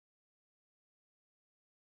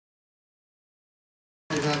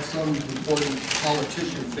had some important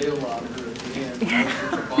politician bail on her at the end. She was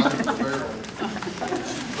at the bottom of the barrel. And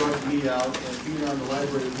she brought me out, and being on the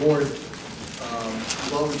library board,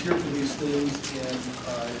 volunteered for these things, and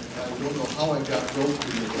I don't know how I got roped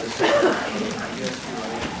into this. I guess you're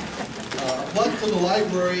right. Plug for the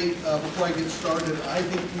library, before I get started, I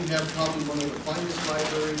think we have probably one of the finest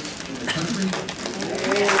libraries in the country.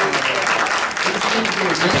 They seem to do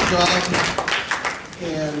a great job,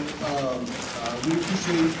 and we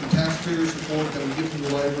appreciate the taxpayer support that we get from the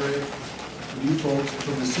library, from you folks,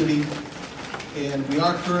 from the city. And we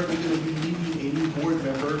are currently going to be meeting a new board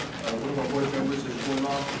member. One of our board members is going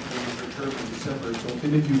off for their term in December. So if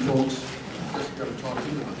any of you folks, I guess I've got to talk to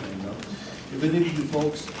you about that now. If any of you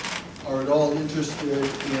folks are at all interested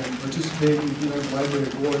in participating in our library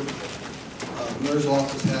board, the mayor's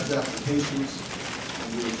office has applications, and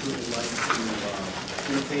we would certainly like to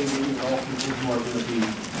entertain any and all people who are going to be.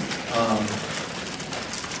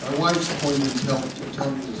 My wife's appointed to tell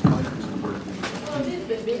me this mic isn't working.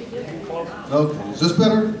 Okay, is this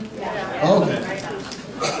better? Yeah. Okay.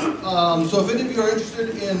 So if any of you are interested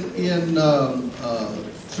in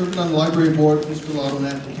serving on the library board, please fill out an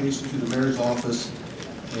application through the mayor's office,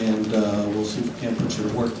 and we'll see if we can't put you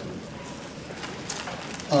to work.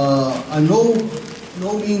 I'm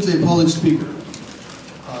no means a public speaker,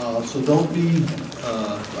 so don't be,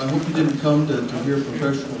 I hope you didn't come to hear a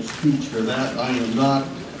professional speech or that. I am not,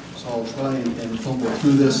 so I'll try and fumble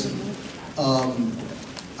through this.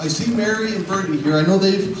 I see Mary and Bertie here. I know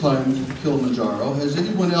they've climbed Kilimanjaro. Has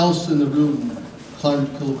anyone else in the room climbed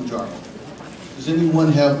Kilimanjaro? Does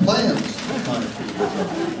anyone have plans to climb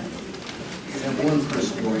Kilimanjaro? We have one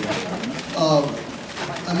person going on.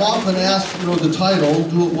 I'm often asked, the title,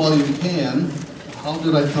 Do It While You Can. How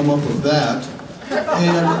did I come up with that?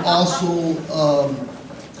 And also,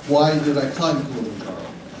 why did I climb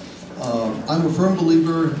Kilimanjaro? I'm a firm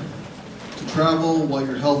believer to travel while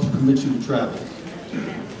your health permits you to travel.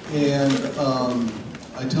 And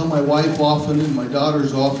I tell my wife often and my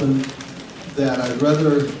daughters often that I'd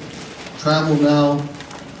rather travel now.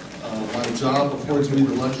 My job affords me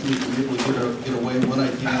the luxury to be able to get away when I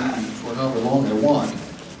can and for however long I want.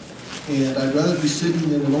 And I'd rather be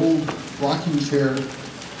sitting in an old rocking chair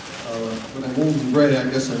when I'm old and gray. I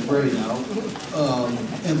guess I'm gray now.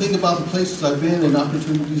 And think about the places I've been and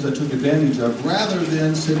opportunities I took advantage of, rather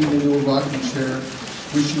than sitting in the old rocking chair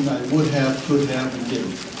wishing I would have, could have, and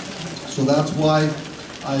didn't. So that's why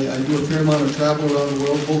I do a fair amount of travel around the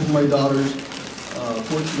world. Both of my daughters,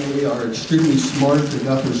 fortunately, are extremely smart. They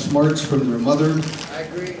got their smarts from their mother. I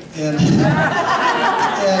agree. And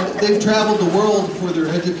they've traveled the world for their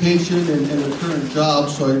education and their current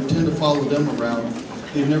jobs, so I tend to follow them around.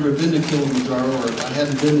 They've never been to Kilimanjaro, or I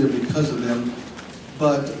hadn't been there because of them.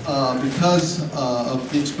 But because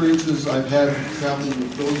of the experiences I've had traveling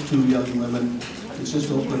with those two young women, it's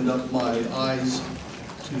just opened up my eyes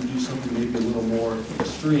to do something maybe a little more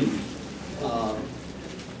extreme.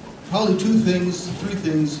 Probably three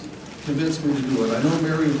things convinced me to do it. I know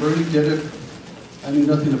Mary and Bertie did it. I knew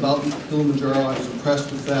nothing about Kilimanjaro. I was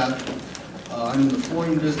impressed with that. I'm in the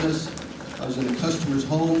flooring business. I was in a customer's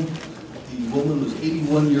home. The woman was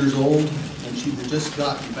 81 years old, and she had just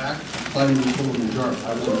gotten back from climbing Kilimanjaro.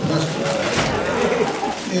 I was impressed with that.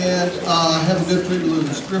 And I have a good friend who lives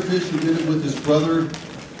in Spearfish who did it with his brother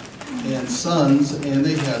and sons, and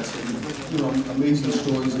they had some, amazing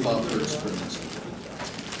stories about their experience.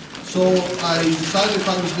 So I decided if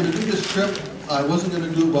I was going to do this trip, I wasn't going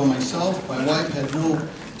to do it by myself. My wife had no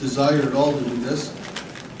desire at all to do this,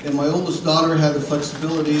 and my oldest daughter had the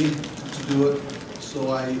flexibility to do it.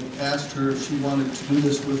 So I asked her if she wanted to do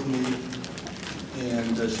this with me,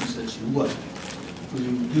 and she said she would. For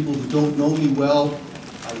you people who don't know me well,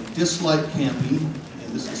 I dislike camping,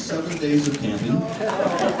 and this is 7 days of camping,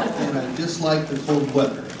 and I dislike the cold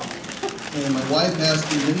weather. And my wife asked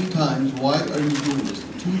me many times, why are you doing this?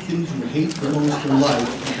 The two things you hate the most in life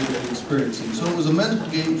you're experiencing. So it was a mental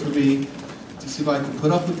game for me to see if I could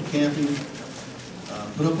put up with the camping,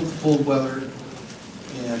 put up with the cold weather,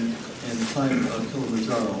 and climb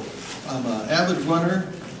Kilimanjaro. I'm an avid runner,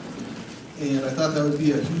 and I thought that would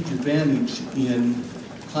be a huge advantage in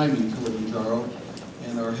climbing Kilimanjaro.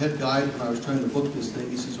 And our head guide, when I was trying to book this thing,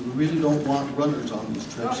 he says, we really don't want runners on these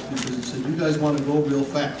trips, because he said, you guys want to go real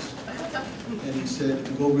fast. And he said, if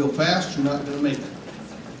you go real fast, you're not going to make it.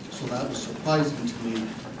 So that was surprising to me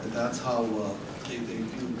that that's how they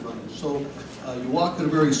view runners. So you walk at a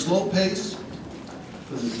very slow pace.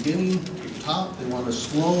 From the beginning to the top, they want a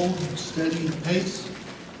slow, steady pace.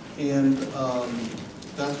 And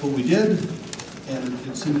that's what we did, and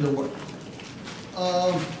it seemed to work.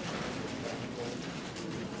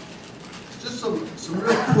 Just some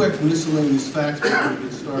real quick miscellaneous facts before we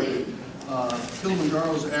get started.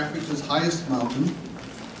 Kilimanjaro is Africa's highest mountain.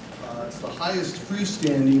 It's the highest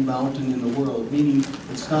freestanding mountain in the world, meaning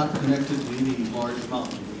it's not connected to any large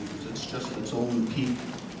mountain ranges. It's just its own peak,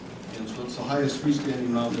 and so it's the highest freestanding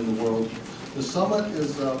mountain in the world. The summit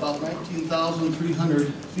is about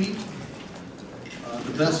 19,300 feet.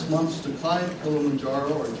 The best months to climb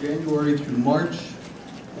Kilimanjaro are January through March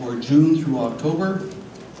or June through October.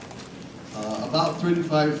 About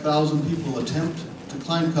 35,000 people attempt to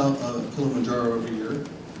climb Kilimanjaro every year.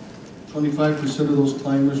 25% of those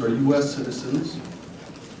climbers are U.S. citizens.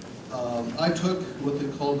 I took what they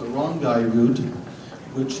call the Rongai route,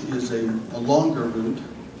 which is a longer route,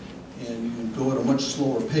 and you go at a much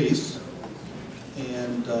slower pace.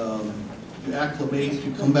 And you acclimate,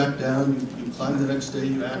 you come back down, you climb the next day,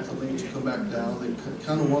 you acclimate, you come back down. They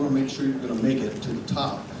kind of want to make sure you're going to make it to the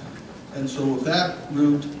top. And so with that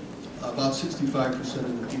route, about 65%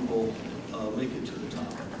 of the people make it to the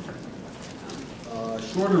top.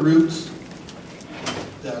 Shorter routes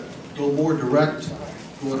that go more direct,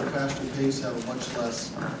 go at a faster pace, have a much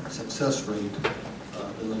less success rate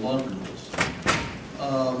than the longer routes.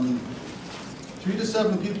 3 to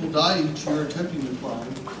 7 people die each year attempting to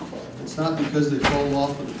climb. It's not because they fall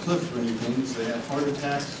off of the cliff or anything, it's they have heart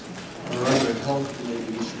attacks or other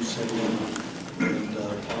health-related issues set in and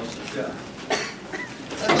cause their death.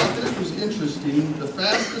 I thought this was interesting. The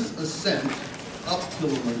fastest ascent up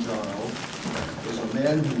Kilimanjaro was a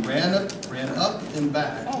man who ran up and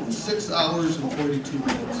back in 6 hours and 42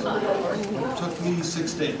 minutes. It took me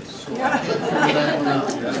 6 days, so I can't figure that one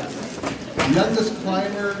out yet. The youngest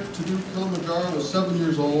climber to do Kilimanjaro was 7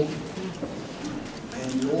 years old,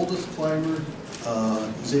 and the oldest climber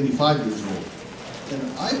is 85 years old. And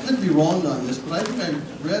I could be wrong on this, but I think I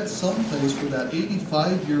read someplace where that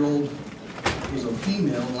 85-year-old was a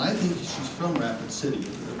female, and I think she's from Rapid City,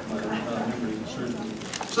 if my memory serves me.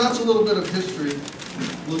 So that's a little bit of history,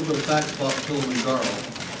 a little bit of facts about Kilimanjaro.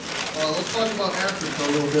 Let's talk about Africa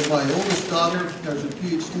a little bit. My oldest daughter has a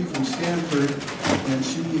PhD from Stanford, and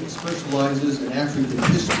she specializes in African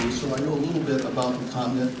history, so I know a little bit about the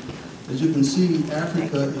continent. As you can see,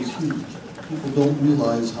 Africa is huge. People don't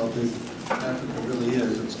realize how big Africa really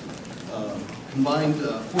is. It's combined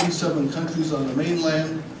 47 countries on the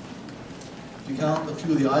mainland. If you count a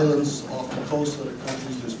few of the islands off the coast of the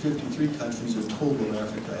countries, there's 53 countries in total in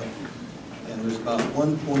Africa, and there's about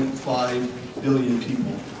 1.5 billion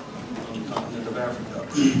people on the continent of Africa.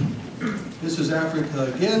 This is Africa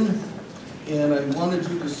again, and I wanted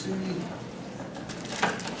you to see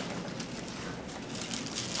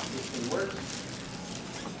this can work.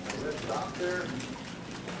 The red dot there.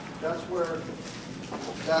 That's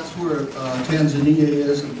where Tanzania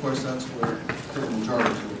is, and of course that's where Kilimanjaro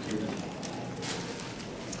is located.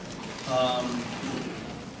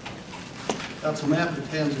 That's a map of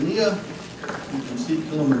Tanzania. You can see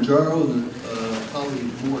Kilimanjaro in the probably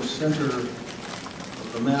more center of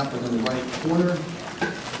the map and in the right corner.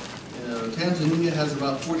 Tanzania has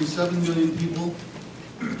about 47 million people.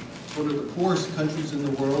 It's one of the poorest countries in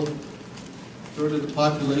the world. A third of the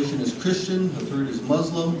population is Christian, a third is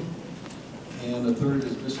Muslim, and a third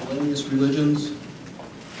is miscellaneous religions.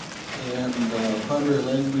 And primary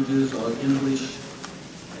languages are English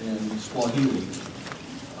and Swahili.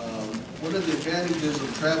 One of the advantages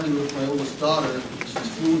of traveling with my oldest daughter, she's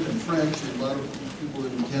fluent in French, and a lot of people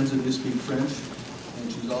in Tanzania speak French,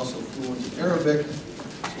 and she's also fluent in Arabic.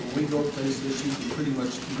 So when we go places, she can pretty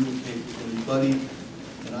much communicate with anybody,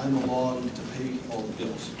 and I'm along to pay all the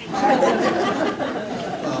bills.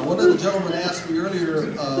 One of the gentlemen asked me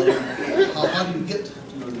earlier, how do you get to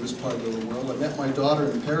this part of the world? I met my daughter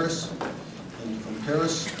in Paris, and from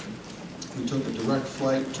Paris, we took a direct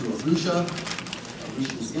flight to Arusha.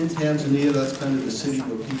 Arusha is in Tanzania. That's kind of the city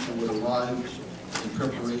where people would arrive in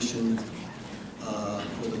preparation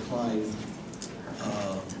for the climb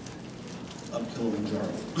up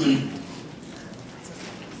Kilimanjaro.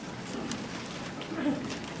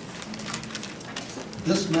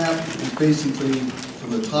 This map is basically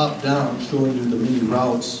from the top down showing you the many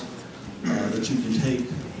routes that you can take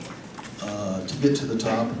to get to the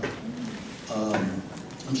top.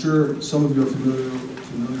 I'm sure some of you are familiar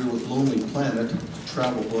with Lonely Planet, a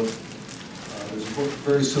travel book. There's a book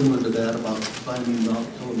very similar to that about climbing Mount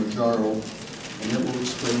Kilamanjaro, and it will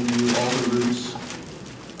explain to you all the routes,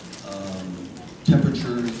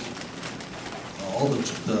 temperatures, all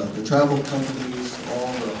the travel companies,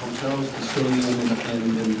 all the hotels to stay in, and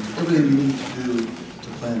everything you need to do to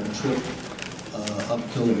plan a trip up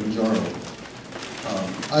Kilimanjaro.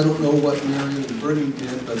 I don't know what Mary and Bernie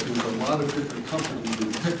did, but there's a lot of different companies you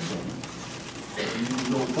pick from. You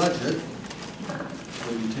can go budget,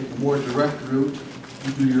 where you take a more direct route.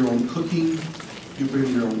 You do your own cooking, you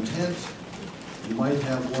bring your own tent, you might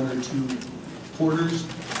have one or two porters,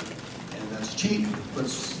 and that's cheap, but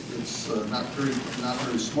it's not very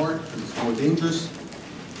smart because it's more dangerous.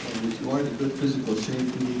 And if you aren't in good physical shape,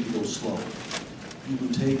 you need to go slow. You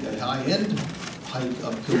can take a high-end hike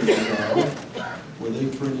up Kilimanjaro, where they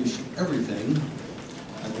furnish everything.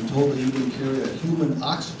 I've been told they even carry a human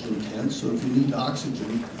oxygen tent, so if you need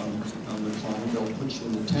oxygen on the climb, they'll put you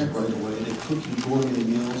in the tent right away. They cook you gourmet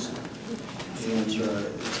meals, and it's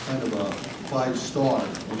kind of a 5-star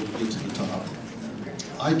when you get to the top.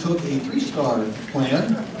 I took a 3-star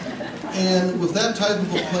plan, and with that type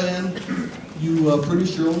of a plan, you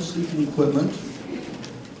furnish your own sleeping equipment.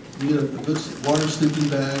 You get a good water sleeping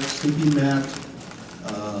bag, sleeping mat.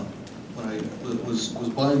 When I was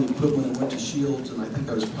buying equipment, I went to Shields, and I think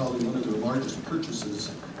I was probably one of their largest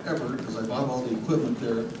purchases ever because I bought all the equipment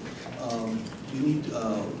there. You need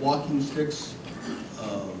walking sticks,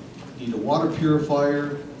 you need a water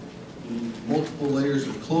purifier, you need multiple layers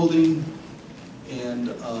of clothing, and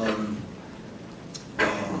the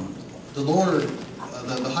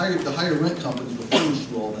higher rent companies will furnish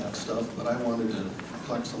you all that stuff, but I wanted to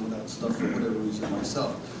collect some of that stuff for whatever reason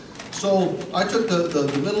myself. So I took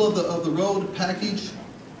the middle of the road package,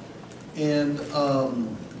 and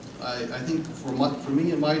I think for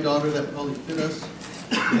me and my daughter that probably fit us.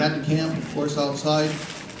 We had to camp, of course, outside.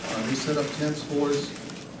 They set up tents for us.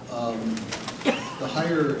 The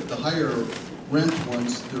higher rent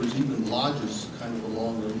ones, there was even lodges kind of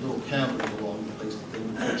along, or little cabins along the place that they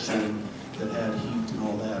would put you in that had heat and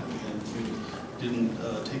all that, and we didn't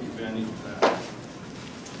take advantage of that.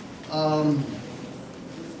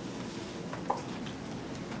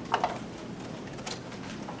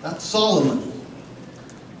 That's Solomon,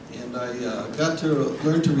 and I got to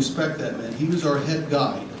learn to respect that man. He was our head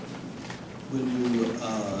guide. When you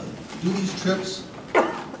do these trips,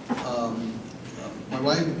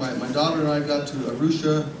 my daughter and I got to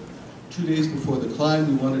Arusha 2 days before the climb.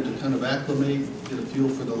 We wanted to kind of acclimate, get a feel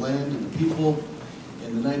for the land and the people.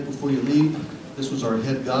 And the night before you leave, this was our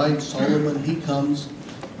head guide, Solomon. He comes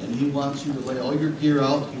and he wants you to lay all your gear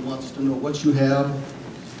out. He wants to know what you have.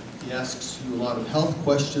 He asks you a lot of health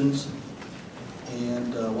questions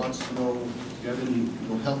and wants to know if you have any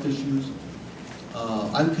health issues.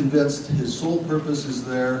 I'm convinced his sole purpose is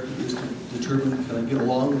to determine, can I get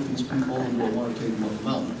along with these people and do I want to take them up the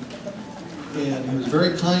mountain? And he was a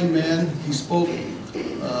very kind man. He spoke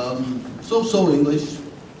so English.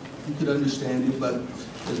 You could understand him, but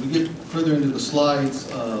as we get further into the slides,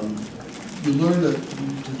 you learn that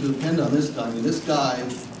to depend on this guy. I mean, this guy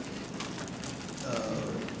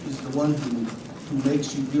is the one who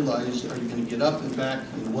makes you realize, are you going to get up and back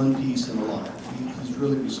in one piece and alive? He's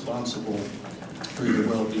really responsible for your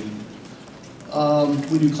well-being.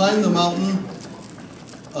 When you climb the mountain,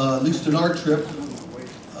 at least in our trip,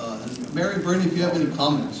 Mary and Bernie, if you have any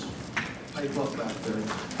comments, pipe up back there.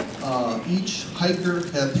 Each hiker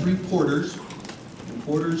had 3 porters. And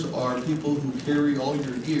porters are people who carry all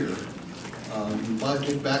your gear. You buy a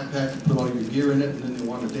big backpack, you put all your gear in it, and then they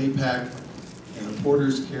want a day pack. And the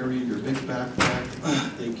porters carry your big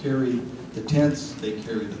backpack. They carry the tents, they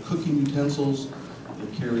carry the cooking utensils, they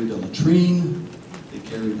carry the latrine, they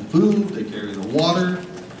carry the food, they carry the water.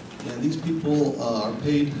 And these people are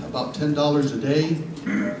paid about $10 a day,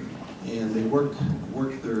 and they work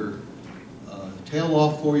their tail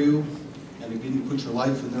off for you. And again, you put your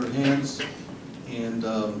life in their hands. And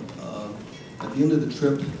at the end of the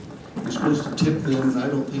trip, you're supposed to tip them, and I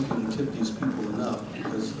don't think you can tip these people enough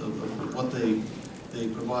because of what they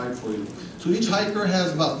provide for you. So each hiker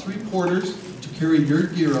has about 3 porters to carry your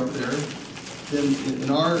gear up there. Then in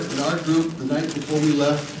our group, the night before we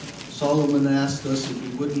left, Solomon asked us if we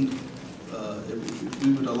wouldn't, if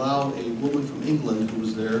we would allow a woman from England who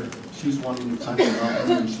was there. She was wanting to climb the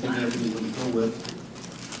mountain, and she didn't have anyone to go with.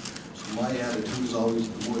 So my attitude is always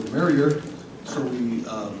the more the merrier. So we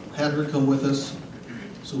had her come with us.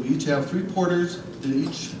 So we each have 3 porters, then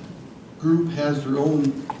each group has their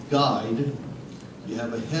own guide. You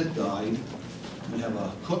have a head guide, you have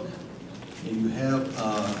a cook, and you have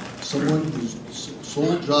someone whose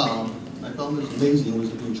sole job, I found this amazing, was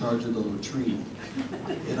to be in charge of the latrine.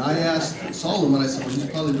 And I asked Solomon, I said, well, he's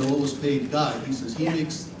probably the lowest paid guy. He says he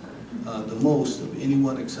makes the most of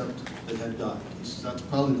anyone except the head guide. He says that's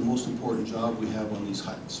probably the most important job we have on these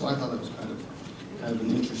hikes. So I thought that was kind of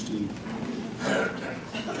an interesting.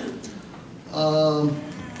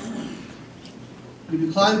 When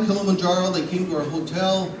you climb Kilimanjaro, they came to our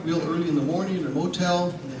hotel real early in the morning in a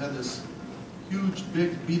motel. They had this huge,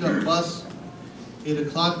 big, beat-up bus. 8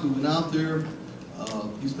 o'clock, we went out there.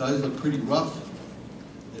 These guys looked pretty rough.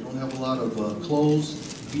 They don't have a lot of clothes,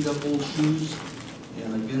 beat up old shoes.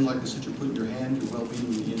 And again, like I said, you're putting your hand, your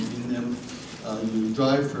well-being in them. You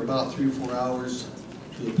drive for about 3 or 4 hours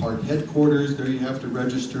to the park headquarters. There you have to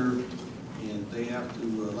register, and they have to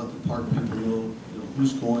let the park people know,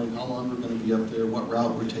 who's going, how long we're going to be up there, what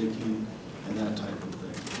route we're taking, and that type of thing.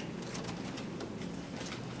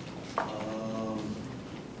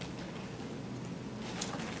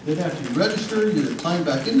 Then after you register, you climb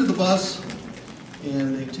back into the bus,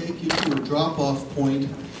 and they take you to a drop-off point.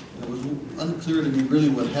 It was unclear to me really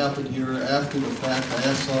what happened here. After the fact, I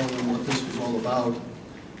asked Solomon what this was all about,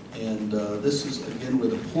 and this is again where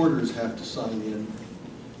the porters have to sign in,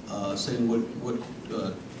 saying what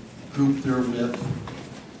group they're with.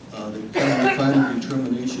 They kind of find a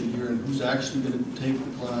determination here and who's actually going to take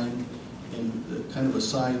the climb, and kind of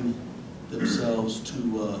assign themselves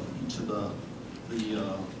to each of the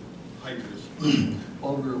hikers.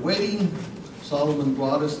 While we were waiting, Solomon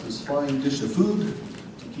brought us this fine dish of food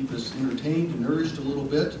to keep us entertained and nourished a little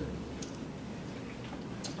bit.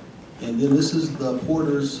 And then this is the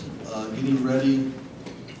porters getting ready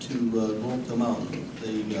to go up the mountain.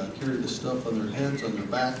 They carry the stuff on their heads, on their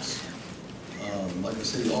backs. Like I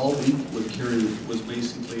say, all we would carry was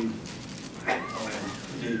basically a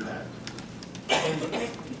day pack.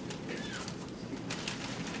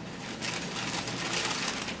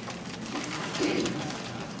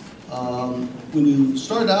 When you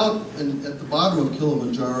start out at the bottom of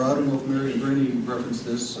Kilimanjaro, I don't know if Mary and Bernie referenced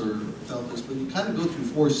this or felt this, but you kind of go through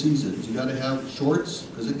 4 seasons. You got to have shorts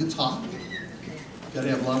because it gets hot. You got to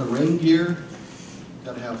have a lot of rain gear. You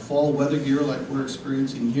got to have fall weather gear like we're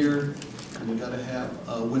experiencing here, and you got to have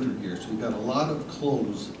winter gear. So you got a lot of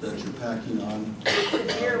clothes that you're packing on.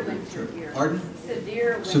 Severe winter gear. Pardon?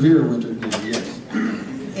 Severe Severe winter winter gear, yes.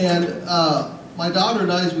 And my daughter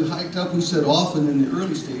and I, as we hiked up, we said often in the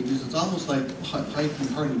early stages, it's almost like hiking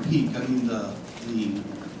Harney Peak. I mean,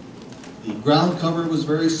 the ground cover was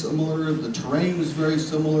very similar, the terrain was very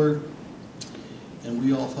similar, and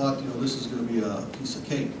we all thought, this is going to be a piece of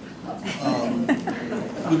cake.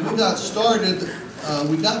 When we got started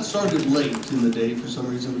late in the day for some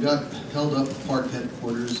reason. We got held up at park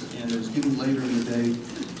headquarters, and it was getting later in the day,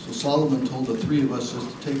 so Solomon told the 3 of us just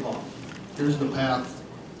to take off. Here's the path,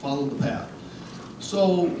 follow the path.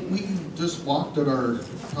 So we just walked at our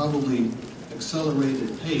probably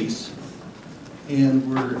accelerated pace, and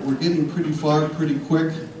we're getting pretty far pretty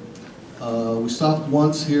quick. We stopped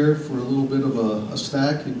once here for a little bit of a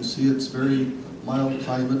snack. You can see it's very mild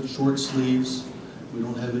climate, short sleeves. We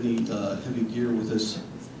don't have any heavy gear with us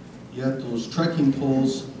yet. Those trekking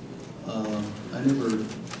poles, I never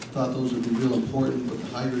thought those would be real important, but the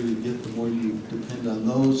higher you get, the more you depend on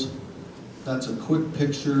those. That's a quick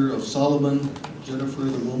picture of Solomon, Jennifer,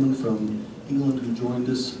 the woman from England who joined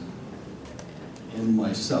us, and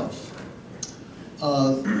myself.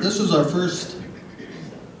 This was our first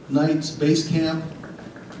night's base camp.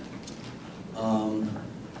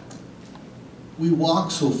 We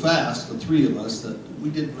walked so fast, the 3 of us, that we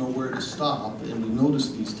didn't know where to stop, and we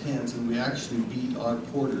noticed these tents, and we actually beat our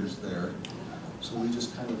porters there. So we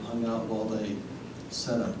just kind of hung out while they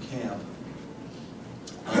set up camp.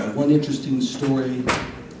 One interesting story,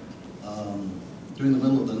 during the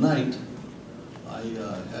middle of the night, I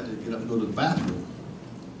had to get up and go to the bathroom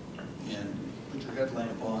and put your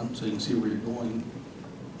headlamp on so you can see where you're going.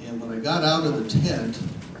 And when I got out of the tent,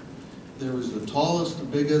 there was the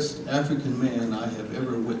tallest, biggest African man I have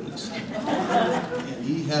ever witnessed. And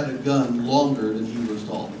he had a gun longer than he was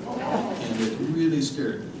tall. And it really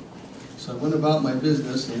scared me. So I went about my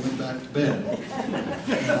business and went back to bed.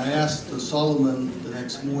 And I asked Solomon the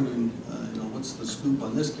next morning, what's the scoop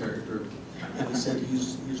on this character? And he said,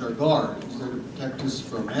 he's our guard. He's there to protect us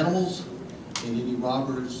from animals and any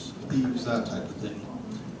robbers, thieves, that type of thing.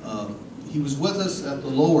 He was with us at the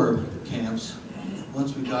lower camps.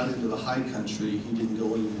 Once we got into the high country, he didn't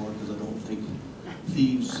go anymore because I don't think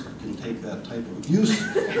thieves can take that type of abuse.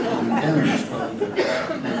 And animals probably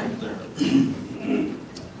not there.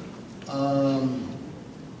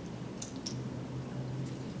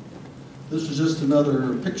 This is just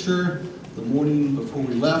another picture. The morning before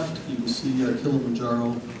we left, you can see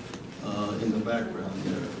Kilimanjaro in the background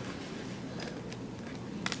there.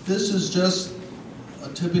 This is just a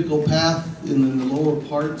typical path in the lower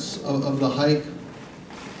parts of the hike.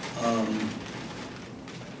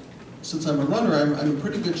 Since I'm a runner, I'm in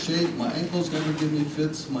pretty good shape. My ankles never give me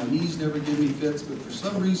fits, my knees never give me fits, but for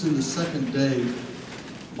some reason the second day,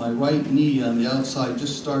 my right knee on the outside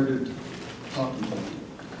just started talking to me.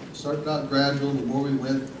 It started out gradual. The more we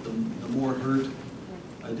went, the more it hurt.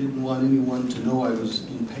 I didn't want anyone to know I was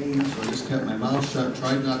in pain, so I just kept my mouth shut,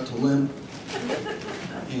 tried not to limp.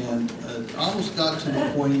 And it almost got to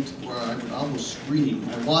the point where I would almost scream.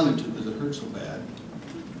 I wanted to because it hurt so bad.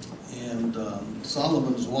 And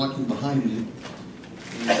Solomon was walking behind me. And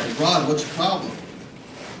he said, "Rod, what's your problem?"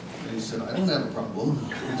 And he said, "I don't have a problem."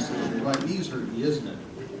 He said, "Your right knee's hurting you, isn't it?"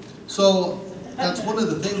 So that's one of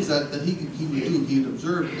the things that he would do. He'd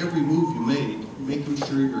observe every move you made, making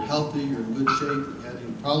sure you're healthy, you're in good shape, if you had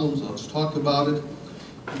any problems, let's talk about it.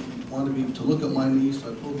 He wanted me to look at my knees,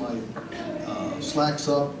 so I pulled my slacks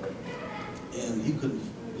up, and he couldn't,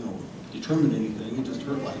 determine anything. It just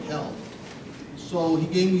hurt like hell. So he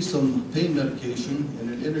gave me some pain medication and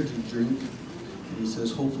an energy drink, and he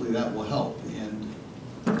says, hopefully that will help. And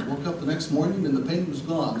I woke up the next morning and the pain was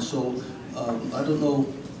gone. So I don't know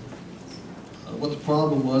what the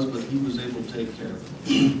problem was, but he was able to take care of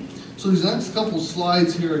it. So these next couple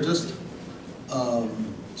slides here are just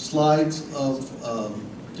slides of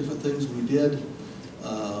different things we did.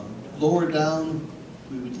 Lower down,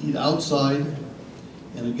 we would eat outside.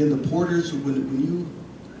 And again, the porters, when you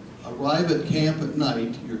arrive at camp at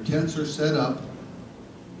night, your tents are set up,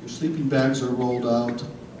 your sleeping bags are rolled out,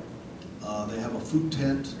 they have a food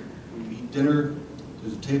tent, we eat dinner,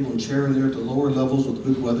 there's a table and chair in there at the lower levels with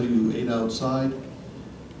good weather, you ate outside.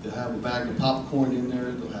 They'll have a bag of popcorn in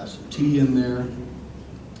there, they'll have some tea in there,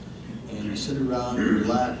 and you sit around and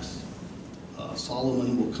relax.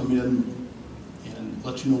 Solomon will come in and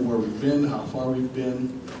let you know where we've been, how far we've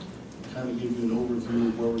been, kind of give you an overview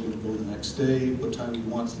of where we're going to go the next day, what time he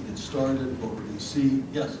wants to get started, what we're going to see.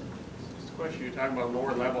 Yes? Just a question, you're talking about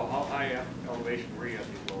lower level. How high elevation were you at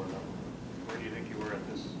these lower levels? Where do you think you were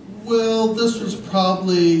at this? Well, this was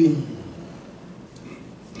probably,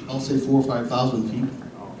 I'll say 4,000 or 5,000 feet,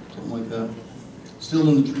 something like that. Still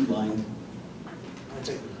in the tree line.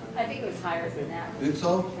 I think it was higher than that. Think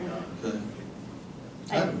so? Okay.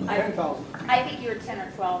 I don't know. 10,000. I think you were 10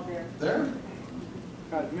 or 12 there. There?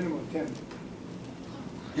 Got minimum 10.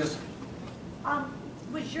 Yes.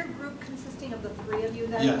 Was your group consisting of the three of you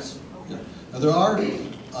then? Yes. Okay. Yeah. Now there are,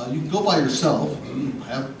 you can go by yourself, you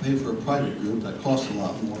have to pay for a private group, that costs a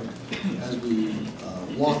lot more. As we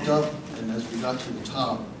walked up and as we got to the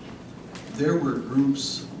top, there were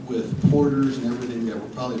groups with porters and everything that were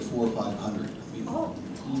probably 400 or 500. I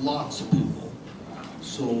mean, lots of people.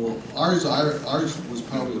 So ours was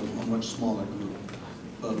probably a much smaller group.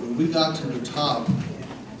 But when we got to the top,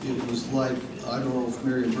 it was like, I don't know if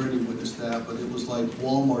Mary and Bernie witnessed that, but it was like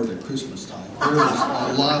Walmart at Christmas time. There was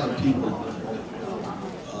a lot of people.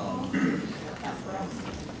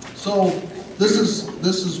 So this is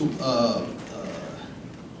I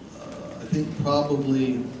think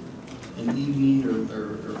probably an evening or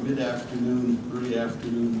mid-afternoon, early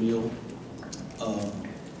afternoon meal.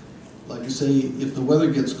 Like I say, if the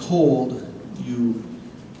weather gets cold, you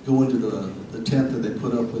go into the tent that they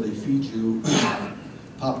put up where they feed you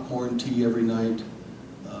popcorn, tea every night.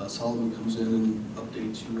 Solomon comes in and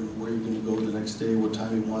updates you on where you're going to go the next day, what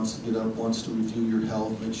time he wants to get up, wants to review your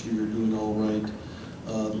health, make sure you're doing all right.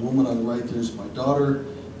 The woman on the right there is my daughter,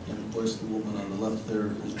 and of course the woman on the left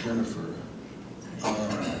there is Jennifer.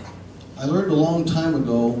 I learned a long time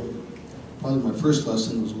ago, probably my first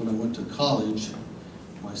lesson was when I went to college.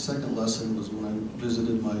 My second lesson was when I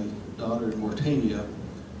visited my daughter in Mauritania.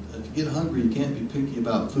 If you get hungry, you can't be picky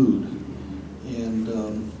about food.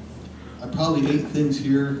 And I probably ate things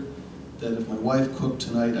here that if my wife cooked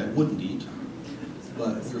tonight, I wouldn't eat.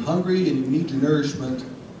 But you're hungry and you need your nourishment,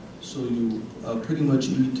 so you pretty much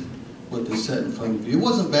eat what they set in front of you. It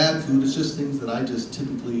wasn't bad food, it's just things that I just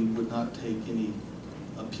typically would not take any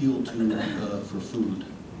appeal to for food.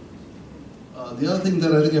 The other thing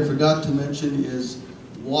that I think I forgot to mention is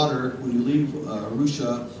water. When you leave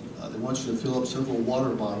Arusha, they want you to fill up several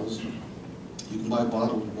water bottles. You can buy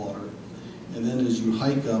bottled water. And then as you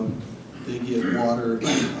hike up, they get water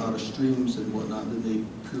out of streams and whatnot, and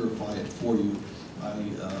they purify it for you. I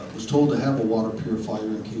was told to have a water purifier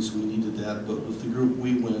in case we needed that, but with the group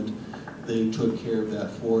we went, they took care of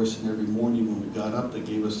that for us, and every morning when we got up, they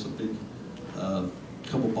gave us a big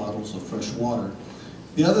couple bottles of fresh water.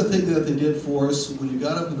 The other thing that they did for us, when you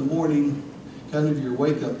got up in the morning, kind of your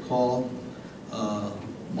wake-up call,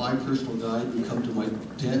 my personal guide would come to my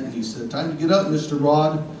tent and he said, "Time to get up, Mr.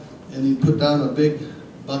 Rod," and he'd put down a big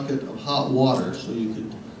bucket of hot water so you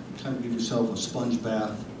could kind of give yourself a sponge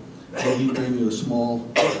bath. And he'd bring you a small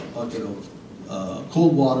bucket of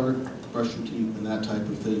cold water, brush your teeth and that type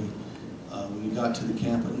of thing. When you got to the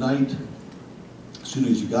camp at night, as soon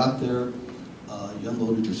as you got there, you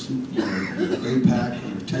unloaded your day pack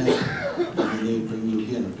and your tent, and then they'd bring you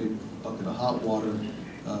again a big bucket of hot water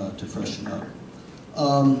to freshen up.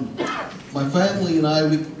 My family and I,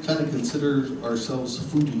 we kind of consider ourselves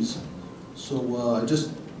foodies, So I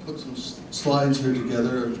just put some slides here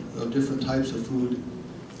together of different types of food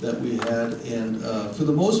that we had, and for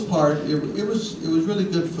the most part, it was really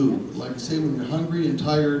good food. Like I say, when you're hungry and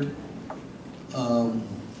tired,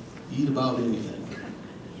 eat about anything.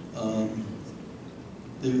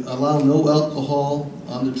 They allow no alcohol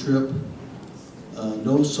on the trip,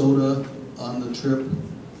 no soda on the trip.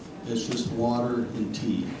 It's just water and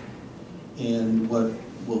tea. And what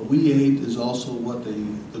we ate is also what the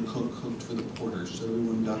cook cooked for the porters, so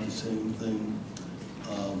everyone got the same thing.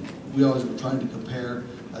 We always were trying to compare.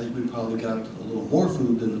 I think we probably got a little more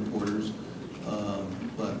food than the porters,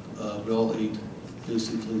 but we all ate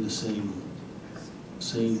basically the same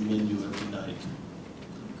menu every night.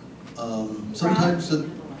 Sometimes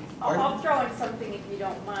I'll throw in something if you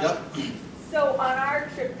don't mind. Yep. So on our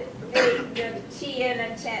trip, the tea in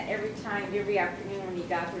a tent every afternoon when you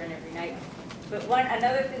got there and every night. But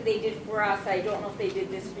another thing they did for us, I don't know if they did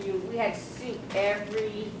this for you, we had soup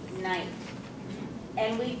every night.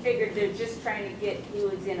 And we figured they're just trying to get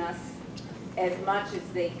fluids in us as much as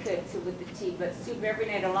they could with the tea, but soup every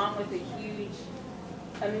night along with a huge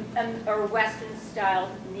or Western style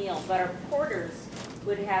meal. But our porters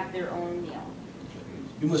would have their own meal.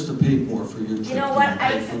 you must have paid more for your trip. You know what,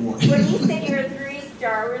 than you paid for more. when you said you were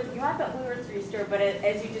 3-star, I thought we were 3-star, but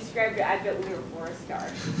as you described it, I bet we were 4-star.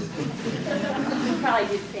 You probably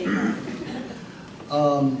did pay more.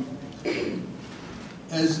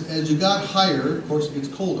 As you got higher, of course it gets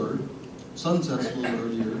colder, sun sets a little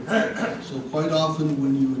earlier, so quite often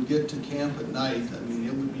when you would get to camp at night, I mean,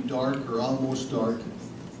 it would be dark or almost dark,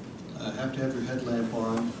 have to have your headlamp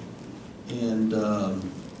on, and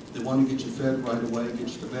they want to get you fed right away, get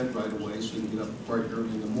you to bed right away, so you can get up bright early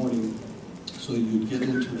in the morning. So you'd get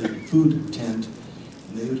into the food tent,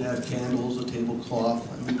 and they would have candles, a tablecloth.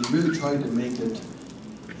 I mean, they really tried to make it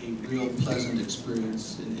a real pleasant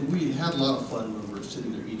experience. And we had a lot of fun when we were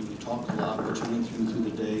sitting there eating. We talked a lot, what you went through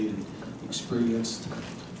the day and experienced.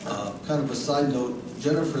 Kind of a side note,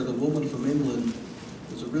 Jennifer, the woman from England,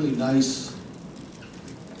 was a really nice,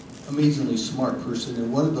 amazingly smart person,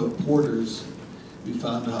 and one of the porters, we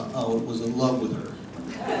found out was in love with her.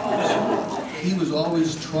 So he was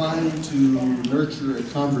always trying to nurture a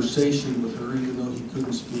conversation with her, even though he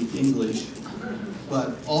couldn't speak English.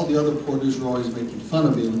 But all the other porters were always making fun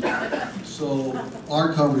of him. So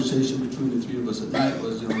our conversation between the three of us at night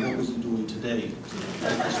was, what was he doing today to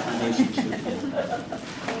make this relationship in?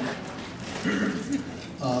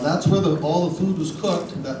 That's where all the food was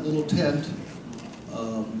cooked, that little tent.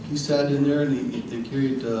 He sat in there, and they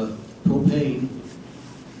carried propane,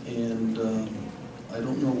 and I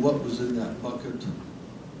don't know what was in that bucket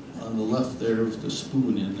on the left there with the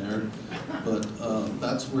spoon in there, but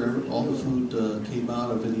that's where all the food came out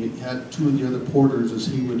of, and he had two of the other porters, as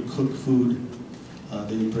he would cook food,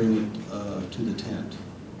 they'd bring it to the tent.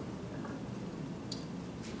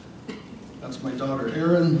 That's my daughter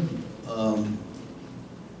Erin,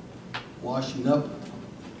 washing up.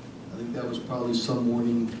 I think that was probably some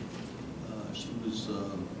morning. She was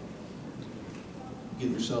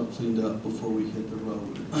getting herself cleaned up before we hit the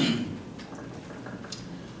road.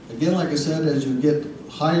 Again, like I said, as you get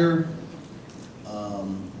higher, the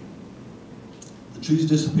trees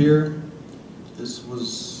disappear. This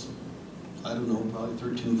was, I don't know, probably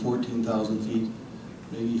 13,000, 14,000 feet,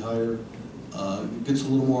 maybe higher. It gets a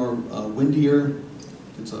little more windier.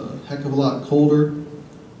 It's a heck of a lot colder.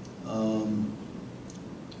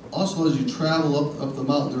 Also, as you travel up the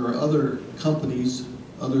mountain, there are other companies,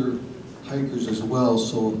 other hikers as well,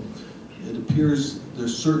 so it appears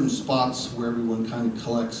there's certain spots where everyone kind of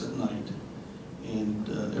collects at night, and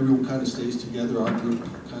everyone kind of stays together. Our group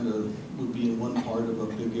kind of would be in one part of a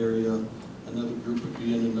big area, another group would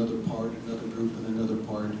be in another part, another group in another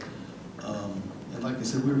part. And like I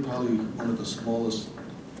said, we were probably one of the smallest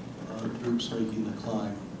groups making the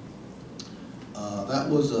climb. That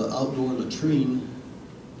was an outdoor latrine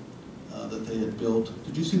that they had built.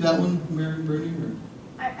 Did you see that one, Mary and Bernie? Or?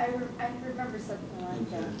 I remember something like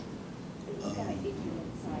that. It was kind of icky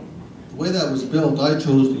inside. The way that was built, I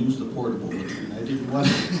chose to use the portable latrine. I didn't want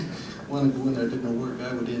to go in there. I didn't know where a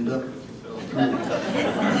guy would end up if he fell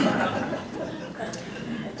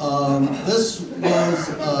through. This was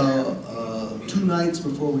 2 nights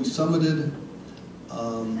before we summited.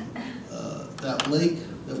 That lake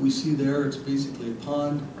that we see there, it's basically a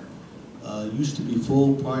pond. Used to be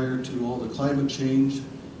full prior to all the climate change,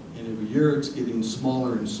 and every year it's getting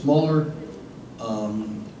smaller and smaller.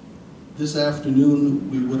 This afternoon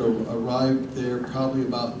we would have arrived there probably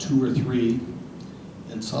about 2 or 3,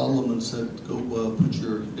 and Solomon said, go put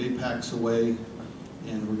your day packs away,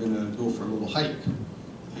 and we're going to go for a little hike.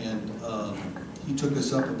 And he took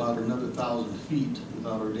us up about another 1,000 feet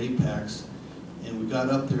without our day packs, and we got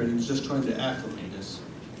up there and he was just trying to acclimate us.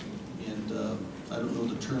 And I don't know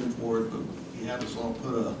the term for it, but he had us all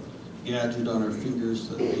put a gadget on our fingers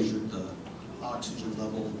that measured the oxygen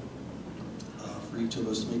level for each of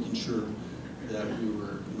us, making sure that we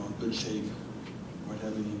were, in good shape, weren't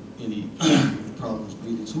having any problems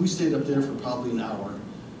breathing. So we stayed up there for probably an hour,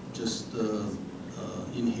 just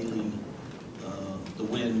inhaling the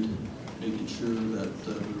wind, making sure that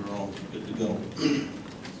we were all good to go.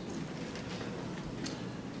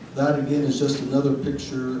 That again is just another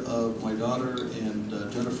picture of my daughter and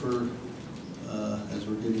Jennifer. As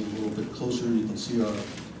we're getting a little bit closer, you can see our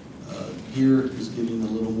gear is getting a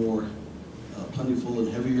little more plentiful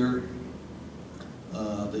and heavier.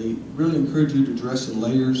 They really encourage you to dress in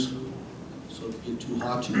layers, so if you get too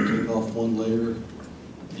hot, you can take off one layer,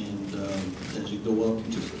 and as you go up,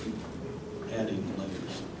 you just keep adding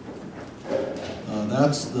layers.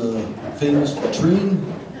 That's the famous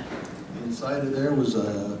latrine. Inside of there was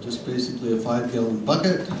just basically a 5-gallon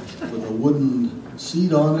bucket with a wooden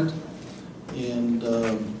seat on it, and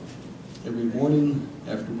every morning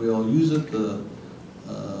after we all use it, the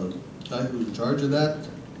guy who was in charge of that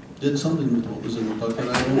did something with what was in the bucket,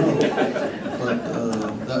 I don't know.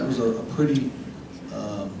 But that was a pretty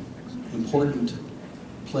important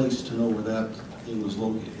place to know where that thing was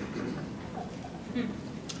located.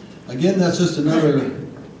 Again, that's just another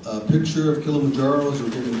picture of Kilimanjaro as we're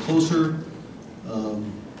getting closer.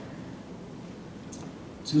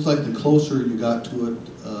 Seems like the closer you got to it,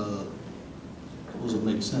 it doesn't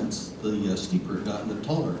make sense. The steeper it got and the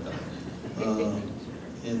taller it got.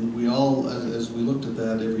 And we all, as we looked at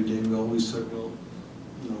that every day, we always said, well,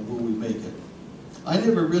 will we make it? I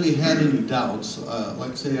never really had any doubts.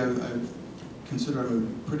 Like I say, I consider I'm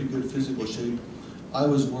in pretty good physical shape. I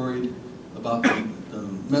was worried about the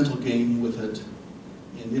mental game with it,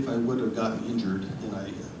 and if I would have gotten injured, then I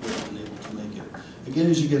would have been able to make it. Again,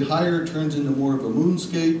 as you get higher, it turns into more of a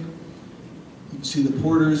moonscape. You can see the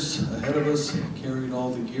porters ahead of us carrying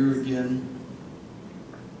all the gear again.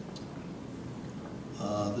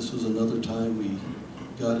 This was another time we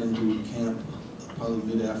got into camp,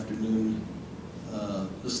 probably mid-afternoon.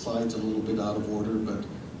 This slide's a little bit out of order, but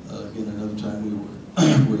again, another time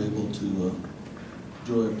we were able to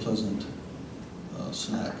enjoy a pleasant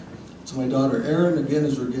snack. So my daughter Erin, again,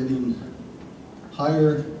 as we're getting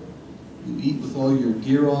higher, you eat with all your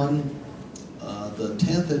gear on. The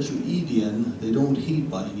tent that you eat in, they don't heat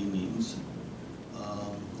by any means.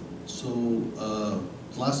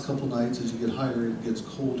 The last couple nights, as you get higher, it gets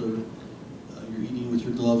colder. You're eating with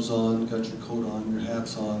your gloves on, got your coat on, your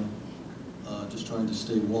hats on, just trying to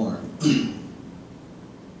stay warm.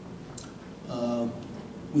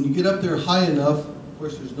 When you get up there high enough, of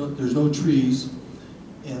course, there's no trees.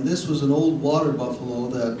 And this was an old water buffalo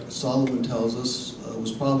that Solomon tells us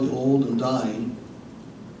was probably old and dying.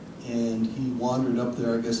 And he wandered up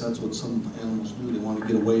there. I guess that's what some animals do. They want to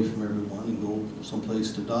get away from everyone and go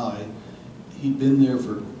someplace to die. He'd been there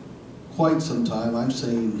for quite some time. I'm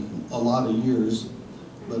saying a lot of years.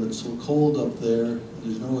 But it's so cold up there,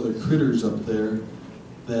 there's no other critters up there,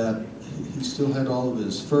 that he still had all of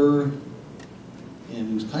his fur. And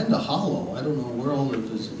he was kind of hollow. I don't know where all of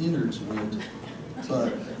his innards went.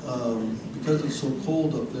 But because it's so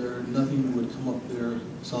cold up there, nothing would come up there,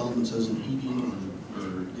 Solomon says, and eat him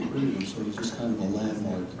or get rid of him. So he's just kind of a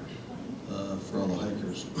landmark for all the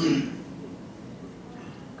hikers.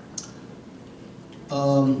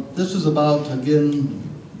 This was about, again,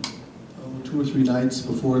 2 or 3 nights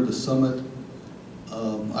before the summit.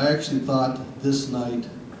 I actually thought this night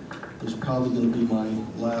was probably going to be my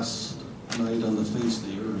last night on the face of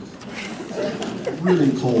the earth.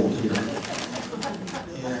 Really cold here.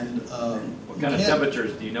 And what kind of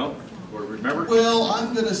temperatures do you know or remember? Well,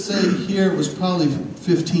 I'm going to say here it was probably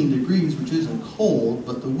 15 degrees, which isn't cold,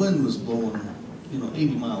 but the wind was blowing,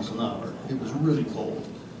 80 miles an hour. It was really cold.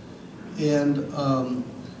 And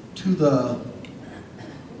to the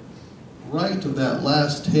right of that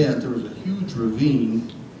last tent, there was a huge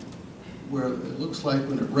ravine where it looks like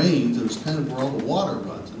when it rains, it was kind of where all the water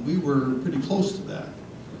runs, and we were pretty close to that.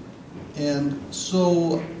 And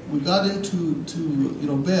so we got into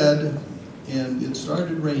bed, and it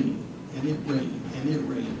started raining, and it rained, and it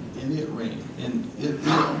rained, and it rained, and it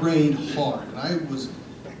rained hard. And I was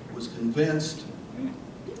convinced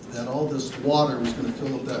that all this water was going to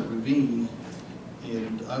fill up that ravine,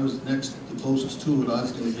 and I was the closest to it. I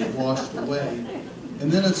was going to get washed away. And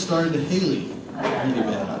then it started hailing really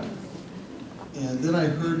bad. And then I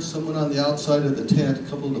heard someone on the outside of the tent, a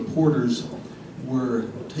couple of the porters, were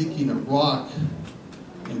taking a rock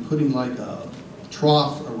and putting like a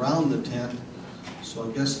trough around the tent so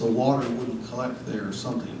I guess the water wouldn't collect there or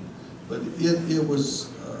something. But it was,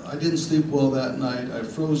 I didn't sleep well that night. I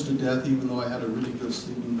froze to death even though I had a really good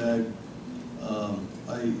sleeping bag.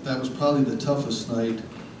 That was probably the toughest night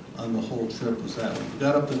on the whole trip, was that one. We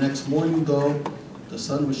got up the next morning though, the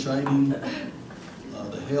sun was shining,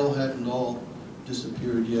 the hail hadn't all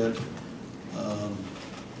disappeared yet.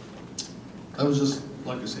 That was just,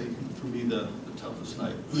 like I say, for me, the toughest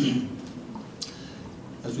night.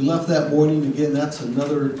 As we left that morning, again, that's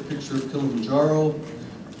another picture of Kilimanjaro.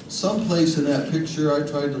 Someplace in that picture, I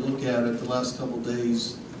tried to look at it the last couple of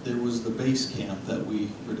days, there was the base camp that we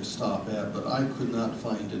were to stop at, but I could not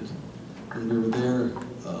find it. When we were there,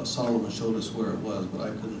 Solomon showed us where it was, but I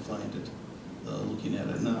couldn't find it looking at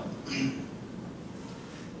it now.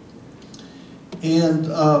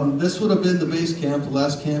 And this would have been the base camp, the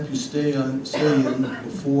last camp you stay in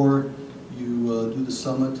before you do the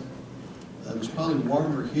summit. It was probably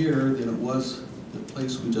warmer here than it was the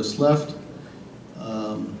place we just left.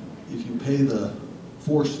 If you pay the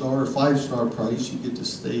 4-star or 5-star price, you get to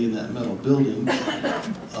stay in that metal building.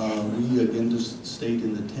 We again just stayed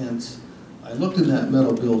in the tents. I looked in that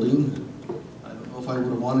metal building. I don't know if I would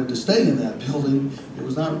have wanted to stay in that building. It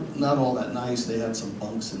was not all that nice. They had some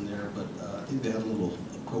bunks in there, but I think they had a little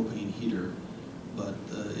propane heater. But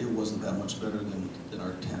it wasn't that much better than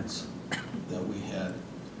our tents that we had.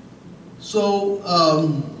 So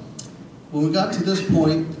when we got to this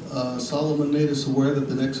point, Solomon made us aware that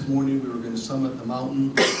the next morning we were going to summit the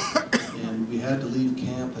mountain, and we had to leave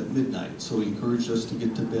camp at midnight. So he encouraged us to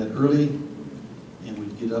get to bed early, and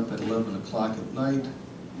we'd get up at 11 o'clock at night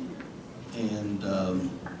and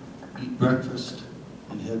eat breakfast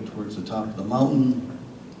and head towards the top of the mountain.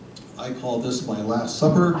 I call this my last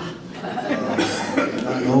supper. I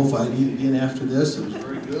don't know if I'd eat again after this. It was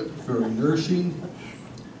very good, very nourishing.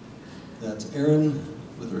 That's Erin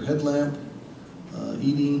with her headlamp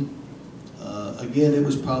eating. Again, it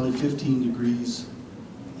was probably 15 degrees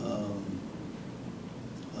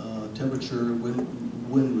temperature.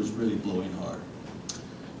 Wind was really blowing hard.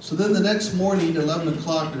 So then the next morning, 11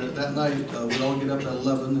 o'clock that night, we all get up at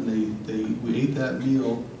 11 and we ate that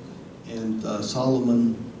meal, and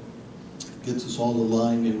Solomon gets us all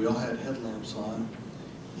aligned, and we all had headlamps on.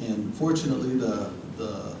 And fortunately, the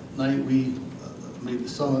night we made the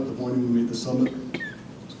summit, the morning we made the summit, it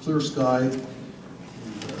was clear sky, and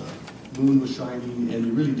the moon was shining, and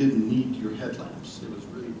you really didn't need your headlamps. It was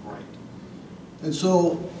really bright. And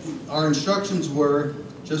so our instructions were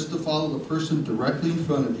just to follow the person directly in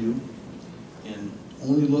front of you and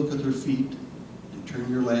only look at their feet and turn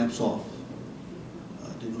your lamps off.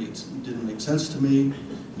 Didn't make sense to me.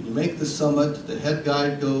 When you make the summit, the head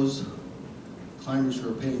guide goes, climbers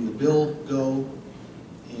who are paying the bill go,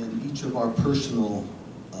 and each of our personal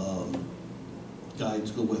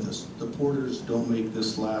guides go with us. The porters don't make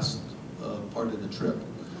this last part of the trip.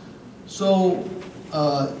 So,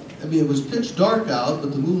 I mean, it was pitch dark out,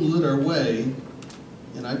 but the moon lit our way,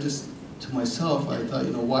 and I just, to myself, I thought,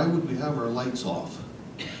 you know, why would we have our lights off?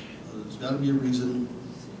 There's got to be a reason.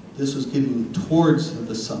 This was getting towards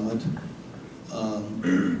the summit.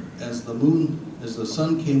 As the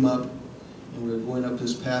sun came up and we were going up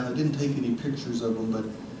this path, I didn't take any pictures of them, but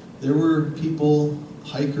there were people,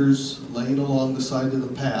 hikers, laying along the side of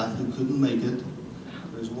the path who couldn't make it.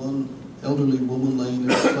 There's one elderly woman laying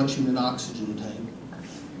there clutching an oxygen tank.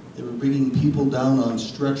 They were bringing people down on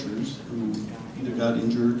stretchers who either got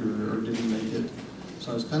injured or didn't make it.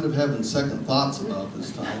 So I was kind of having second thoughts about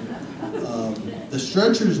this time. The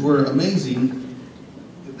stretchers were amazing.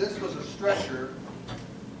 If this was a stretcher,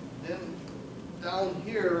 then down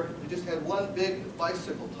here, they just had one big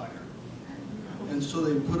bicycle tire. And so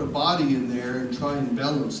they put a body in there and try and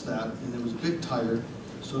balance that, and there was a big tire,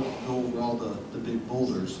 so it could go over all the big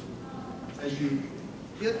boulders. As you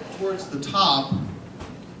get towards the top,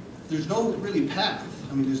 there's no really path.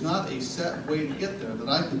 I mean, there's not a set way to get there that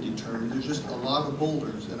I could determine. There's just a lot of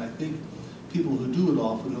boulders, and I think people who do it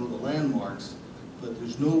often know the landmarks, but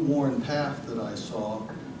there's no worn path that I saw,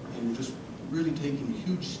 and you're just really taking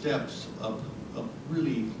huge steps up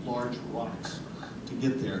really large rocks to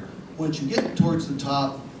get there. Once you get towards the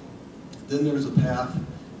top, then there's a path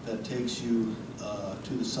that takes you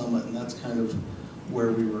to the summit, and that's kind of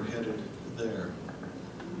where we were headed there.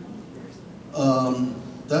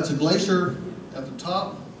 That's a glacier at the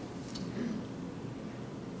top.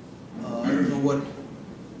 I don't know what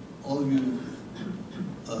all of you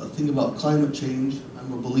think about climate change.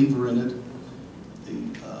 I'm a believer in it. They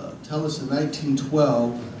tell us in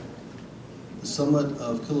 1912, the summit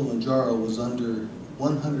of Kilimanjaro was under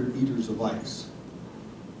 100 meters of ice.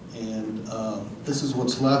 And this is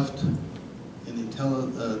what's left and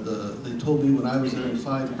they told me when I was there in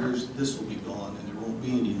 5 years, this will be gone and there won't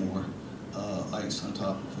be any more ice on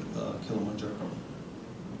top of Kilimanjaro.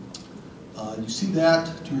 You see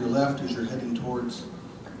that to your left as you're heading towards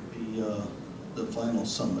the final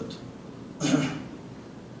summit.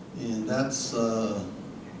 And that's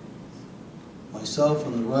myself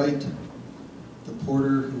on the right, the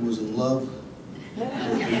porter who was in love with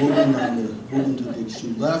the woman to the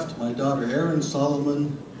extreme left, my daughter Erin,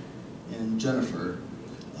 Solomon, and Jennifer.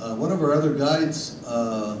 One of our other guides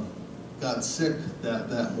got sick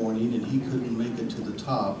that morning and he couldn't make it to the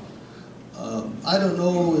top. I don't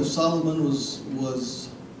know if Solomon was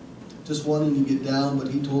just wanting to get down, but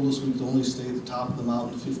he told us we could only stay at the top of the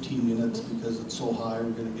mountain 15 minutes because it's so high, we're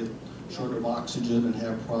going to get short of oxygen and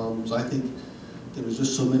have problems. I think there was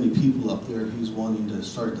just so many people up there, he's wanting to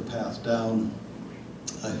start the path down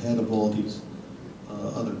ahead of all these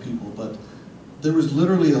other people. But there was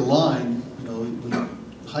literally a line, you know, when you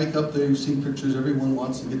hike up there, you've seen pictures, everyone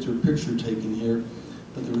wants to get their picture taken here,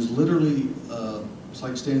 but there was literally, it's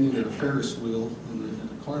like standing at a Ferris wheel in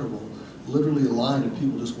a carnival, literally a line of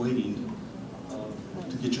people just waiting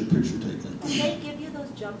to get your picture taken. Did they give you those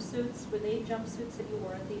jumpsuits? Were they jumpsuits that you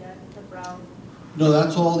wore at the end, the brown? No,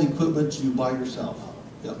 that's all the equipment you buy yourself.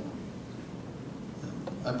 Yep.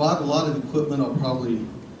 I bought a lot of equipment I'll probably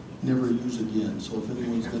never use again, so if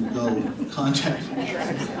anyone's going to go, contact me.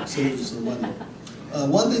 Save us some money.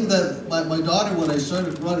 One thing that my daughter, when I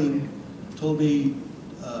started running, told me,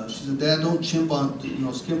 she said, "Dad, don't skimp on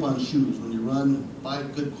shoes. When you run, buy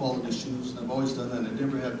good quality shoes." And I've always done that. I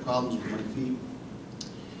never had problems with my feet.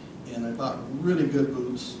 And I bought really good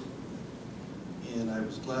boots. And I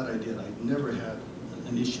was glad I did. I never had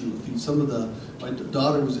an issue with feet. My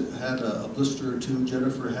daughter had a blister or two.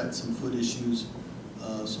 Jennifer had some foot issues.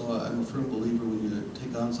 So I'm a firm believer when you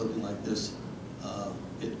take on something like this,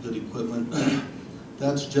 get good equipment.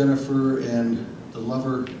 That's Jennifer and the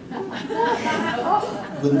lover.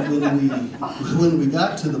 When we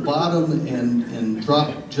got to the bottom and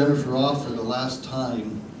dropped Jennifer off for the last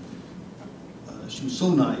time, she was so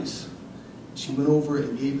nice. She went over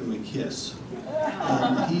and gave him a kiss.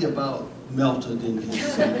 And he about melted in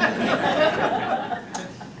his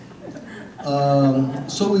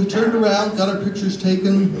so we turned around, got our pictures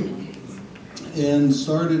taken, and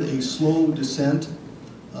started a slow descent.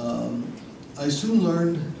 I soon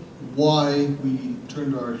learned why we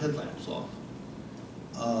turned our headlamps off.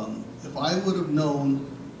 If I would have known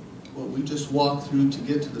what we just walked through to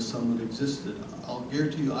get to the summit existed, I'll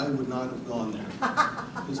guarantee you I would not have gone there.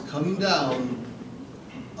 Because coming down,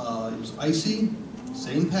 it was icy,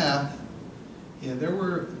 same path, and there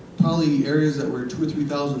were probably areas that were 2,000 or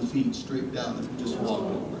 3,000 feet straight down that we just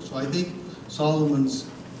walked over. So I think Solomon's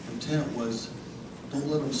intent was, don't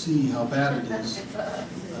let them see how bad it is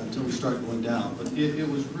until we start going down. But it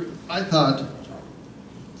was, I thought,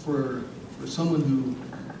 for someone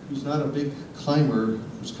who's not a big climber, it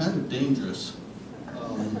was kind of dangerous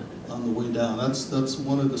on the way down. That's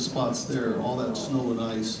one of the spots there, all that snow and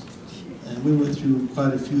ice. And we went through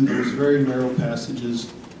quite a few of those very narrow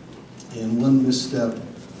passages, and one misstep,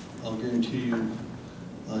 I'll guarantee you,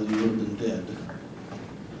 you would have been dead.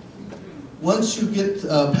 Once you get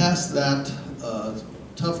past that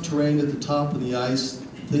tough terrain at the top of the ice,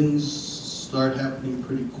 things start happening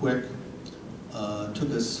pretty quick. It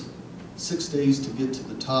took us 6 days to get to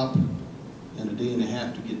the top and a day and a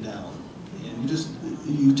half to get down. And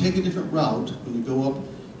you take a different route. When you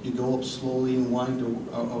go up slowly and wind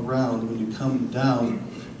around. When you come down,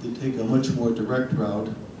 you take a much more direct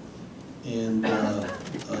route, and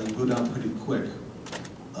you go down pretty quick.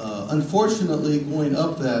 Unfortunately, going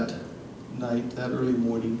up that night, that early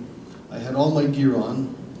morning, I had all my gear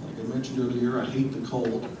on. Like I mentioned earlier, I hate the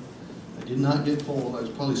cold. I did not get cold. I was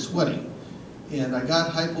probably sweating. And I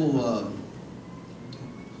got help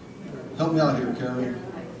me out here, Karen.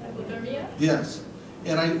 Hypothermia? Yes.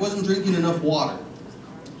 And I wasn't drinking enough water.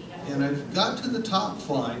 And I got to the top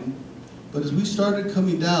fine, but as we started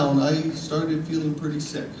coming down, I started feeling pretty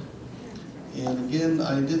sick. And again,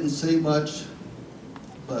 I didn't say much,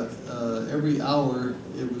 but every hour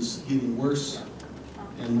it was getting worse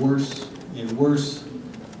and worse and worse.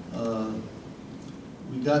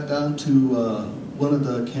 We got down to one of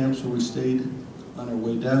the camps where we stayed. On our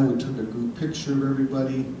way down, we took a group picture of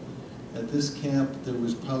everybody. At this camp, there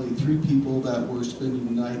was probably 3 people that were spending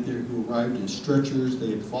the night there who arrived in stretchers. They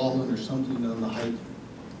had fallen or something on the hike.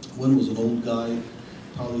 One was an old guy,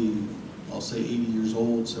 probably, I'll say 80 years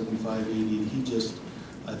old, 75, 80, and he just,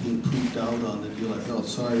 I think, pooped out on the deal. I felt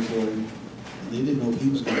sorry for him. And they didn't know if he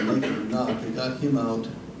was going to make it or not. They got him out,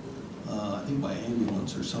 I think by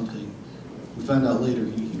ambulance or something. We found out later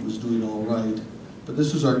he was was doing all right. But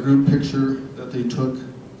this was our group picture that they took.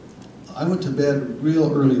 I went to bed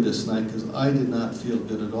real early this night because I did not feel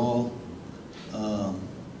good at all.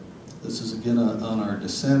 This is again on our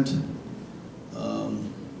descent. I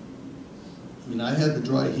mean, I had the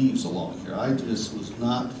dry heaves along here. I just was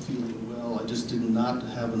not feeling well. I just did not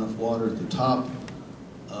have enough water at the top.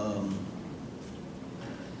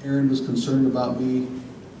 Aaron was concerned about me.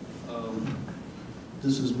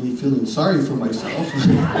 This is me feeling sorry for myself.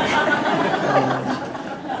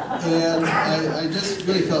 And I just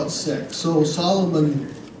really felt sick. So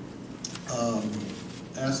Solomon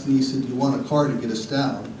asked me, he said, do you want a car to get us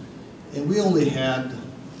down? And we only had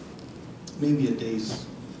maybe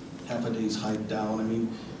half a day's hike down. I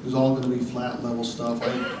mean, it was all going to be flat level stuff.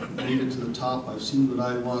 I made it to the top. I've seen what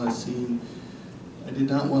I want to see. I did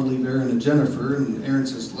not want to leave Aaron and Jennifer, and Aaron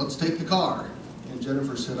says, let's take the car. And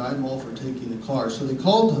Jennifer said, I'm all for taking the car. So they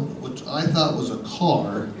called what I thought was a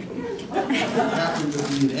car. It happened to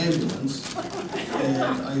be an ambulance. And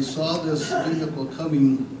I saw this vehicle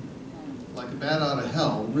coming like a bat out of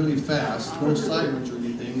hell, really fast, no sirens or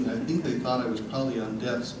anything. I think they thought I was probably on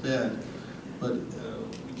death's bed. But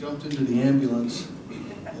we jumped into the ambulance,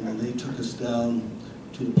 and then they took us down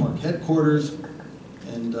to the park headquarters.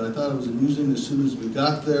 And I thought it was amusing. As soon as we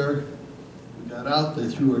got there, we got out, they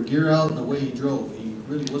threw our gear out, and away he drove. He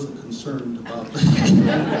really wasn't concerned about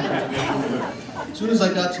that. As soon as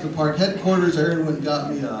I got to the park headquarters, Aaron went and got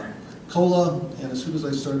me a cola, and as soon as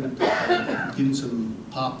I started getting some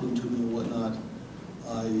pop into me and whatnot,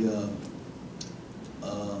 I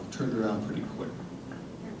turned around pretty quick.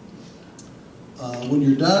 When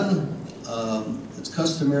you're done, it's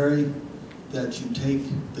customary that you take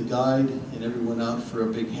the guide and everyone out for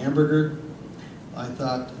a big hamburger. I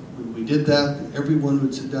thought when we did that, everyone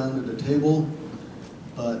would sit down at a table,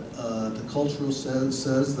 but the cultural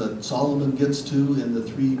says that Solomon gets to, and the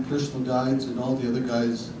 3 personal guides and all the other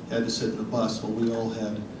guys had to sit in the bus, but we all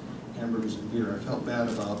had hamburgers and beer. I felt bad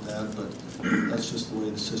about that, but that's just the way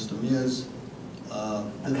the system is.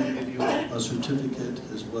 Then they give you a certificate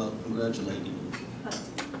as well, congratulating you.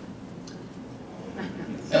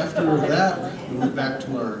 After that, we went back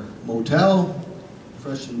to our motel,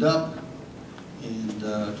 freshened up, and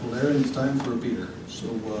told Aaron it's time for a beer. So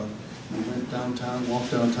we went downtown,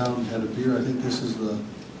 walked downtown, and had a beer. I think this is the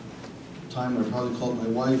time I probably called my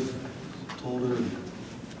wife, told her,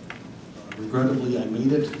 regrettably, I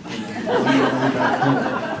made it, and I'm on my way back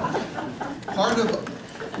home. Part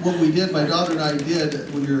of what we did, my daughter and I did,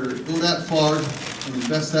 when you go that far and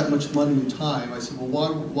invest that much money and time, I said,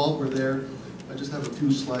 well, while we're there, I just have a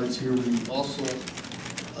few slides here. We also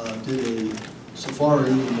did a safari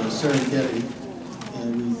in Serengeti,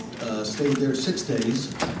 and we stayed there 6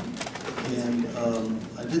 days. And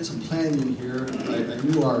I did some planning here. I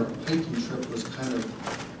knew our hiking trip was kind of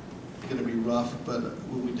going to be rough, but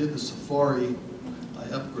when we did the safari, I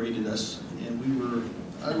upgraded us, and we were,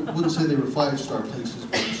 I wouldn't say they were 5-star places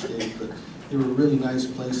where we stayed, but they were really nice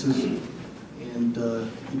places. And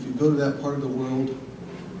if you go to that part of the world,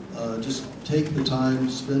 just take the time,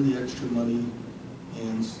 spend the extra money,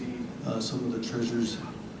 and see some of the treasures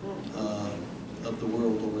of the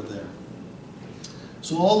world over there.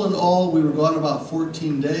 So all in all, we were gone about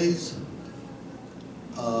 14 days.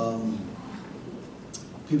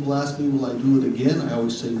 People ask me, will I do it again? I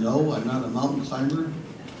always say no. I'm not a mountain climber.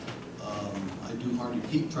 I do Hardy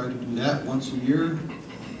Peak, try to do that once a year,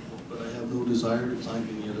 but I have no desire to climb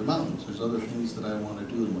any other mountains. There's other things that I want to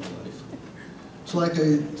do in my life. So like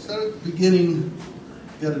I said at the beginning,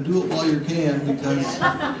 you got to do it while you can, because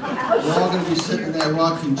we're all going to be sitting in that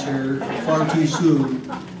rocking chair far too soon.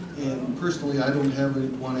 And personally, I don't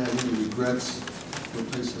want to have any regrets for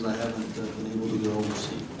places I haven't been able to go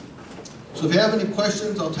oversee. So if you have any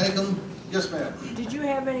questions, I'll take them. Yes, ma'am. Did you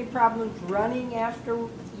have any problems running after you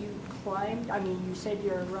climbed? I mean, you said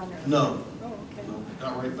you're a runner. No. Oh, okay. No,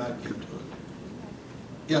 got right back into it.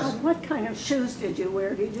 Yes? What kind of shoes did you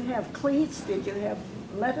wear? Did you have cleats? Did you have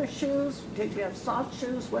leather shoes? Did you have soft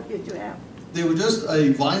shoes? What did you have? They were just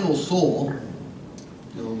a vinyl sole,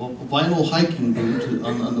 you know, a vinyl hiking boot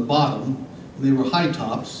on the bottom, and they were high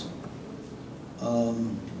tops.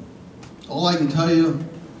 All I can tell you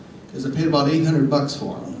is I paid about $800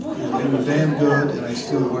 for them. And they were damn good, and I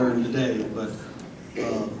still wear them today. But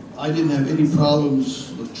I didn't have any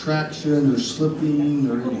problems with traction or slipping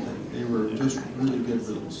or anything. They were just really good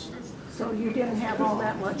boots. So you didn't have all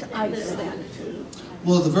that much ice then?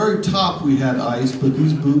 Well, at the very top we had ice, but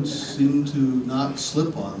these boots seemed to not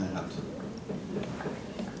slip on that.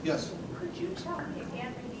 Yes? Could you tell me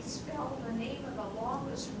again, maybe spell the name of the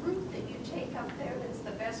longest route that you take up there that's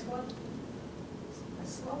the best one? The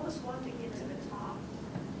slowest one to get to the top?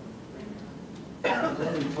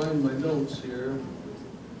 Let me find my notes here.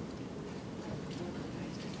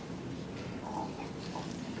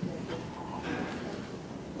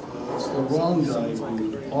 It's the wrong guy,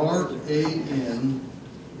 R-A-N-G-A-I.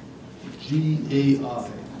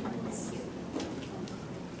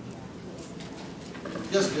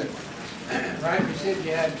 Yes, Dick? Right, you said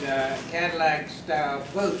you had Cadillac-style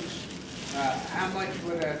boats. How much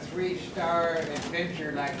would a 3-star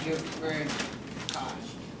adventure like you experienced cost?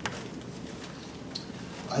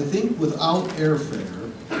 I think without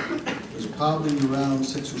airfare, it was probably around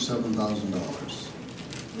 $6,000 or $7,000.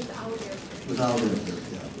 Without airfare. Without airfare,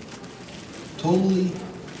 yeah. Totally,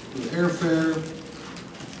 with airfare,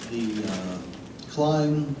 the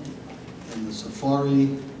climb, and the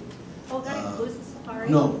safari. Oh, that includes the safari?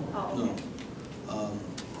 No, Oh, no. okay.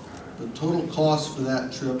 The total cost for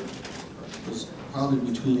that trip was probably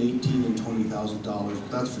between $18,000 and $20,000, but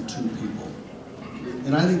that's for 2 people.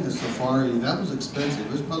 And I think the safari, that was expensive.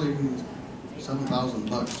 It was probably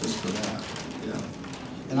 $7,000 just for that, yeah.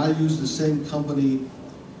 And I used the same company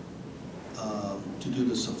to do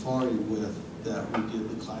the safari with that we did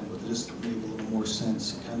the climb with. It just made a little more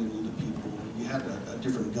sense. You kind of knew the people. You had a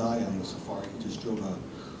different guy on the safari. He just drove a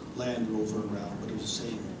Land Rover around, but it was the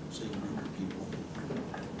same group of people.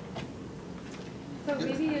 So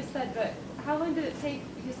maybe you said, but how long did it take?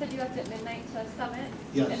 You said you left at midnight to summit?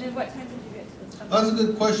 Yes. And then what time did you get to the summit? That's a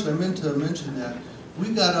good question. I meant to mention that. We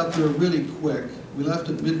got up there really quick. We left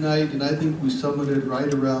at midnight, and I think we summited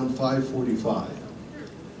right around 5:45.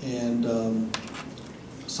 And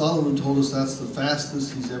Solomon told us that's the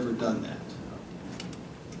fastest he's ever done that.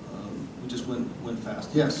 We just went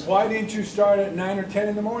fast. Yes? Why didn't you start at 9 or 10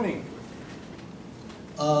 in the morning?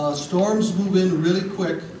 Storms move in really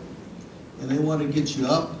quick, and they want to get you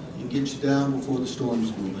up and get you down before the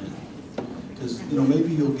storms move in. Because,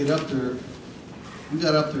 maybe you'll get up there. We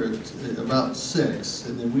got up there at about 6,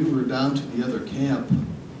 and then we were down to the other camp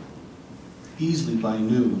easily by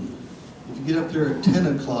noon. If you get up there at 10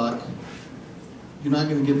 o'clock, you're not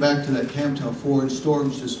going to get back to that camp till 4, and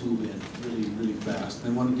storms just move in really, really fast.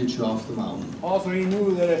 They want to get you off the mountain. Also, he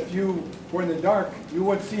knew that if you were in the dark, you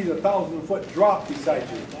would see the 1,000-foot drop beside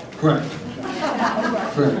you. Correct.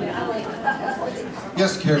 Correct.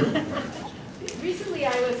 Yes, Karen? Recently,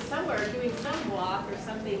 I was somewhere doing some walk or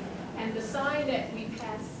something, and the sign that we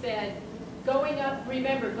passed said, going up,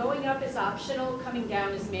 remember, going up is optional, coming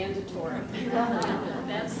down is mandatory.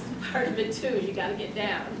 That's part of it too, you gotta get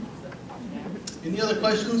down. Any other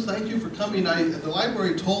questions? Thank you for coming. The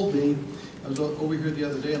library told me, I was over here the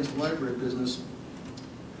other day in some library business,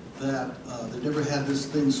 that they never had this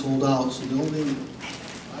thing sold out, so the only thing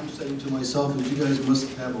I'm saying to myself is you guys must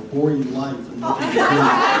have a boring life and nothing to do to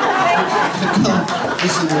come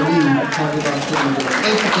listen to me talk about Kilimanjaro.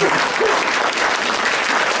 Thank you.